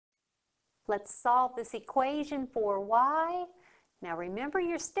Let's solve this equation for y. Now remember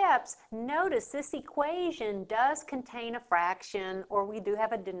your steps. Notice this equation does contain a fraction, or we do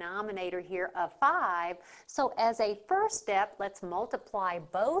have a denominator here of 5. So as a first step, let's multiply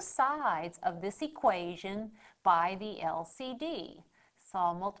both sides of this equation by the LCD. So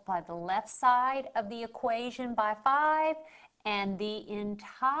I'll multiply the left side of the equation by 5 and the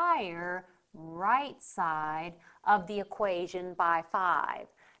entire right side of the equation by 5.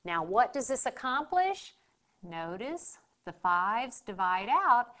 Now what does this accomplish? Notice the 5's divide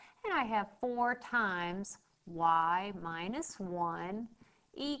out, and I have 4 times y minus 1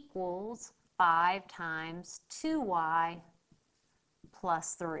 equals 5 times 2y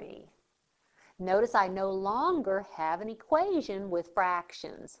plus 3. Notice I no longer have an equation with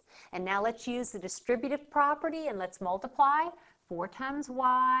fractions. And now let's use the distributive property and let's multiply 4 times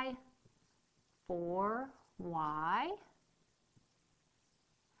y, 4y,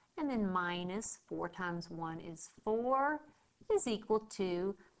 and then minus 4 times 1 is 4 is equal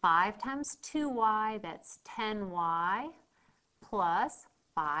to 5 times 2y, that's 10y, plus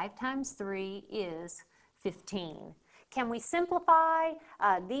 5 times 3 is 15. Can we simplify?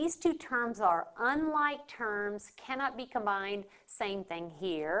 These two terms are unlike terms, cannot be combined. Same thing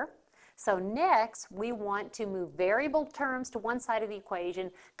here. So next, we want to move variable terms to one side of the equation,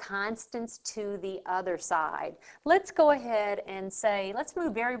 constants to the other side. Let's go ahead and say, let's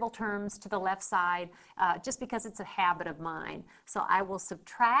move variable terms to the left side just because it's a habit of mine. So I will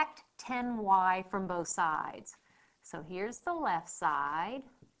subtract 10y from both sides. So here's the left side,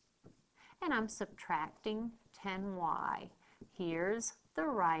 and I'm subtracting 10y. Here's the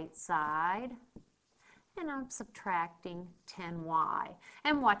right side, and I'm subtracting 10y.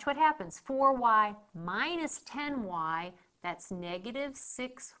 And watch what happens. 4y minus 10y, that's negative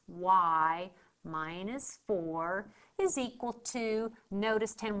 6y minus 4 is equal to,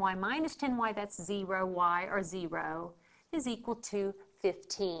 notice 10y minus 10y, that's 0y or 0, is equal to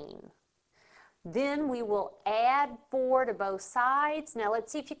 15. Then we will add 4 to both sides. Now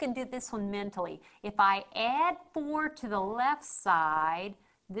let's see if you can do this one mentally. If I add 4 to the left side,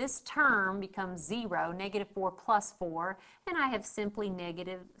 this term becomes 0, negative 4 plus 4, and I have simply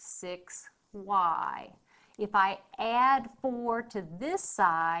negative 6y. If I add 4 to this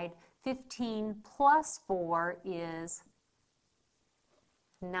side, 15 plus 4 is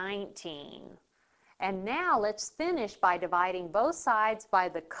 19. And now let's finish by dividing both sides by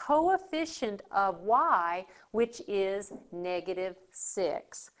the coefficient of y, which is negative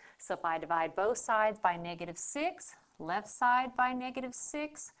 6. So if I divide both sides by negative 6, left side by negative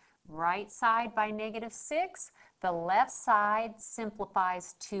 6, right side by negative 6, the left side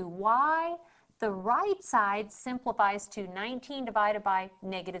simplifies to y, the right side simplifies to 19 divided by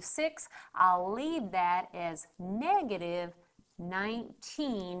negative 6. I'll leave that as negative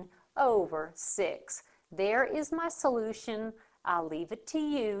 19 over 6. There is my solution. I'll leave it to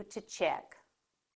you to check.